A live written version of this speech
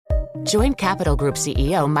Join Capital Group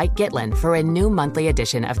CEO Mike Gitlin for a new monthly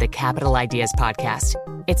edition of the Capital Ideas Podcast.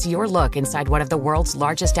 It's your look inside one of the world's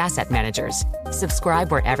largest asset managers.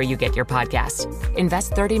 Subscribe wherever you get your podcasts.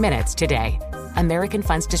 Invest 30 minutes today. American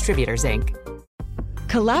Funds Distributors, Inc.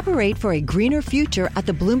 Collaborate for a greener future at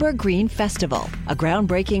the Bloomberg Green Festival, a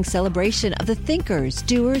groundbreaking celebration of the thinkers,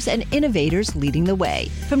 doers, and innovators leading the way.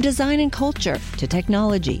 From design and culture to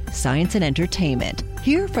technology, science, and entertainment.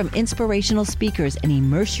 Hear from inspirational speakers and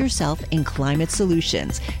immerse yourself in climate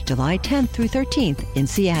solutions. July 10th through 13th in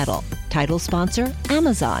Seattle. Title sponsor,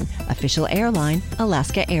 Amazon. Official airline,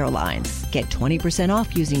 Alaska Airlines. Get 20%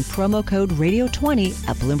 off using promo code radio20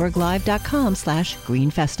 at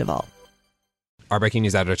bloomberglive.com/greenfestival. Our breaking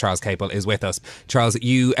news editor, Charles Capel, is with us. Charles,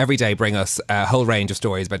 you every day bring us a whole range of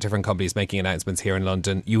stories about different companies making announcements here in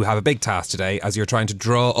London. You have a big task today as you're trying to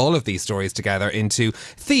draw all of these stories together into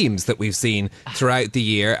themes that we've seen throughout the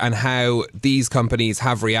year and how these companies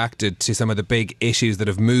have reacted to some of the big issues that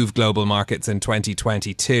have moved global markets in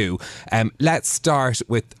 2022. Let's start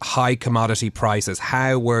with high commodity prices.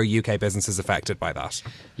 How were UK businesses affected by that?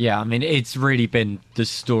 Yeah, I mean, it's really been the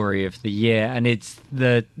story of the year. And it's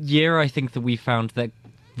the year, I think, that we found that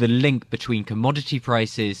the link between commodity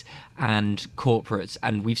prices and corporates,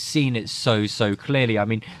 and we've seen it so clearly. I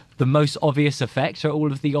mean, the most obvious effect are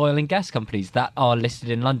all of the oil and gas companies that are listed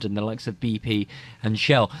in London, the likes of BP and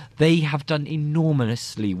Shell. They have done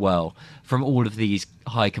enormously well from all of these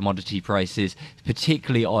high commodity prices,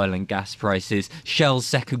 particularly oil and gas prices. Shell's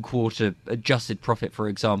second quarter adjusted profit, for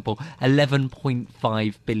example,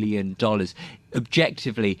 $11.5 billion.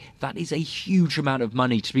 Objectively, that is a huge amount of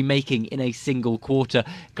money to be making in a single quarter.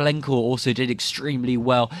 Glencore also did extremely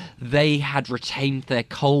well. They had retained their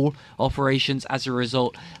coal operations as a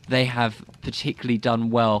result. They have particularly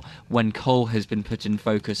done well when coal has been put in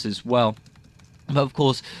focus as well. But of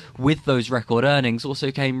course, with those record earnings also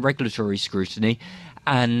came regulatory scrutiny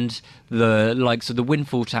and the likes of the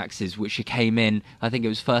windfall taxes, which came in. I think it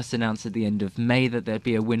was first announced at the end of May that there'd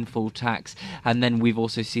be a windfall tax, and then we've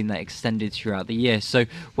also seen that extended throughout the year. So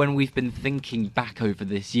when we've been thinking back over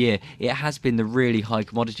this year, it has been the really high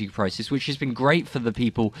commodity prices, which has been great for the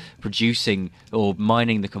people producing or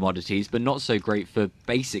mining the commodities, but not so great for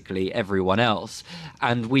basically everyone else.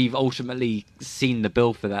 And we've ultimately seen the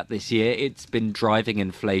bill for that this year. It's been driving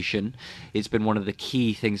inflation. It's been one of the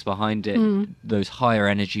key things behind it, those higher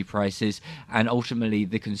energy prices, and ultimately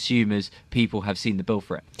the consumers, people have seen the bill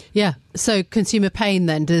for it. Yeah, so consumer pain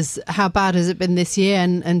then, how bad has it been this year,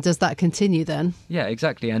 and does that continue then? Yeah,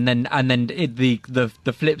 exactly. And then the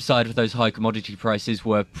flip side of those high commodity prices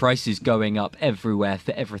were prices going up everywhere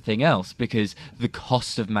for everything else, because the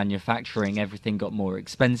cost of manufacturing everything got more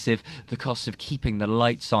expensive. The cost of keeping the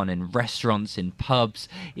lights on in restaurants, in pubs,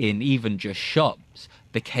 in even just shops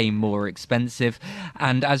became more expensive,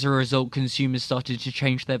 and as a result consumers started to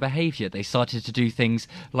change their behaviour. They started to do things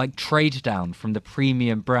like trade down from the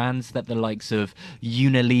premium brands that the likes of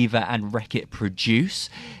Unilever and Reckitt produce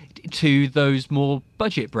to those more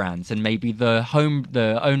budget brands and maybe the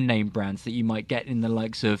own name brands that you might get in the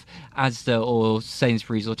likes of Asda or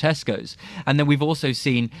Sainsbury's or Tesco's. And then we've also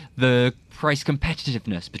seen the price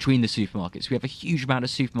competitiveness between the supermarkets. We have a huge amount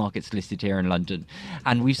of supermarkets listed here in London,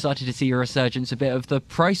 and we've started to see a resurgence a bit of the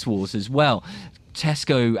price wars as well.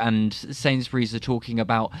 Tesco and Sainsbury's are talking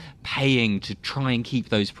about paying to try and keep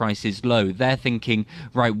those prices low. They're thinking,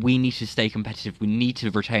 right, we need to stay competitive, we need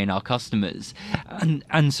to retain our customers,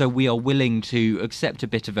 and so we are willing to accept a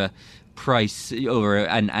bit of a price or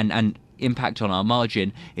an impact on our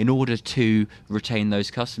margin in order to retain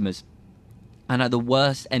those customers. And at the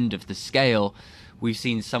worst end of the scale, we've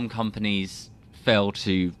seen some companies fail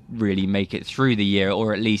to really make it through the year,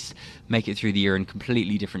 or at least make it through the year in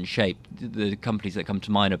completely different shape. The companies that come to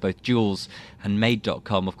mind are both Joules and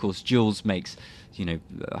Made.com. Of course, Joules makes,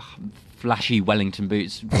 flashy Wellington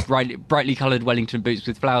boots, brightly coloured Wellington boots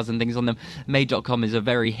with flowers and things on them. Made.com is a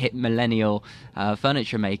very hip millennial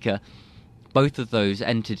furniture maker. Both of those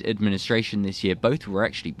entered administration this year. Both were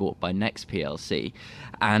actually bought by Next PLC.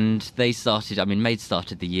 And they Made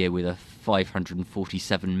started the year with a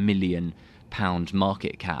 £547 million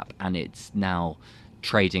market cap, and it's now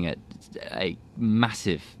trading at a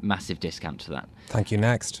massive discount to that. Thank you.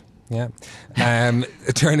 Next. Yeah.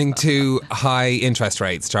 Turning to high interest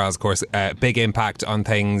rates, Charles, of course, big impact on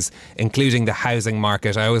things, including the housing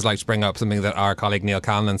market. I always like to bring up something that our colleague Neil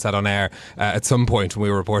Callan said on air at some point when we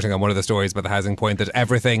were reporting on one of the stories about the housing point, that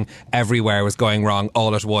everything everywhere was going wrong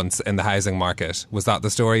all at once in the housing market. Was that the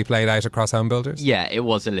story played out across home builders? Yeah, it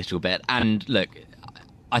was a little bit. And look,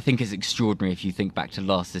 I think it's extraordinary if you think back to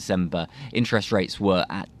last December. Interest rates were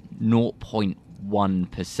at 0.1%.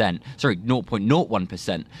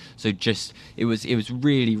 0.01%. So just it was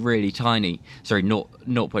really, really tiny.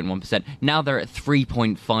 0.1%. Now they're at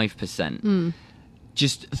 3.5%.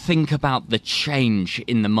 Just think about the change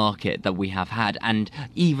in the market that we have had, and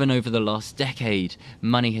even over the last decade,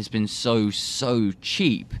 money has been so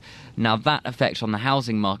cheap. Now that effect on the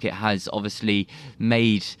housing market has obviously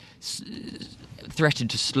threatened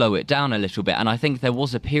to slow it down a little bit, and I think there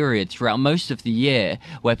was a period throughout most of the year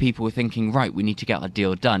where people were thinking, right, we need to get our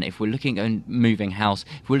deal done. If we're looking at moving house,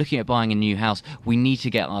 if we're looking at buying a new house, we need to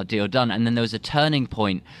get our deal done. And then there was a turning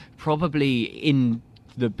point, probably in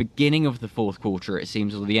the beginning of the fourth quarter, it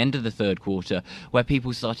seems, or the end of the third quarter, where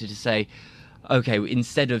people started to say, okay,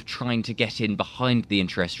 instead of trying to get in behind the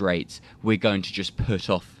interest rates, we're going to just put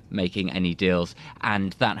off making any deals.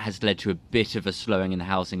 And that has led to a bit of a slowing in the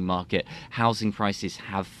housing market. Housing prices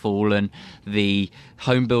have fallen. The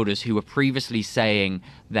home builders who were previously saying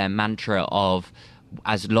their mantra of,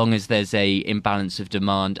 as long as there's a imbalance of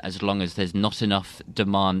demand, as long as there's not enough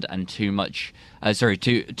demand and too much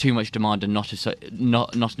demand and not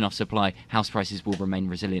enough supply, house prices will remain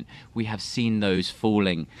resilient. We have seen those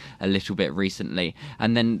falling a little bit recently.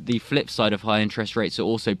 And then the flip side of high interest rates are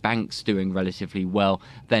also banks doing relatively well.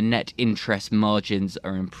 Their net interest margins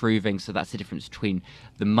are improving, so that's the difference between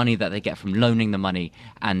the money that they get from loaning the money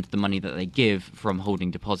and the money that they give from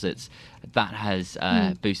holding deposits. That has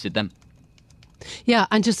boosted them. Yeah,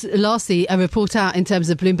 and just lastly, a report out in terms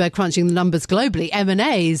of Bloomberg crunching the numbers globally.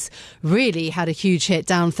 M&A's really had a huge hit,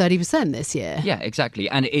 down 30% this year. Yeah, exactly.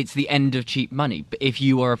 And it's the end of cheap money. But if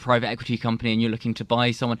you are a private equity company and you're looking to buy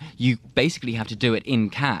someone, you basically have to do it in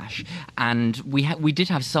cash. And we did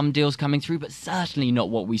have some deals coming through, but certainly not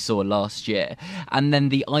what we saw last year. And then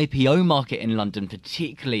the IPO market in London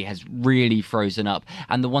particularly has really frozen up.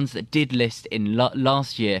 And the ones that did list in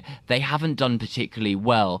last year, they haven't done particularly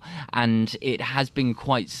well. And it has been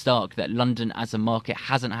quite stark that London as a market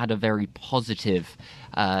hasn't had a very positive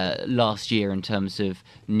last year in terms of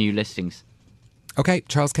new listings. Okay,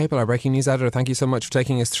 Charles Capel, our breaking news editor, thank you so much for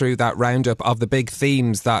taking us through that roundup of the big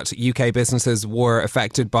themes that UK businesses were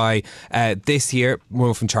affected by this year.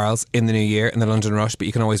 More from Charles in the new year in the London Rush, but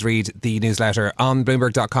you can always read the newsletter on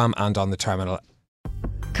Bloomberg.com and on the terminal.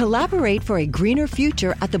 Collaborate for a greener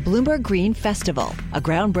future at the Bloomberg Green Festival, a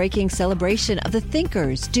groundbreaking celebration of the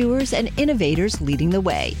thinkers, doers, and innovators leading the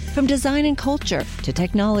way. From design and culture to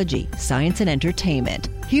technology, science, and entertainment.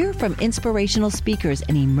 Hear from inspirational speakers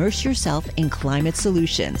and immerse yourself in climate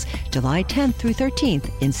solutions. July 10th through 13th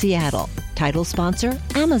in Seattle. Title sponsor,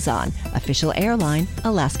 Amazon. Official airline,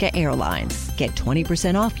 Alaska Airlines. Get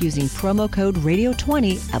 20% off using promo code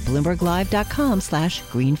radio20 at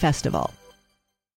BloombergLive.com/Green Festival.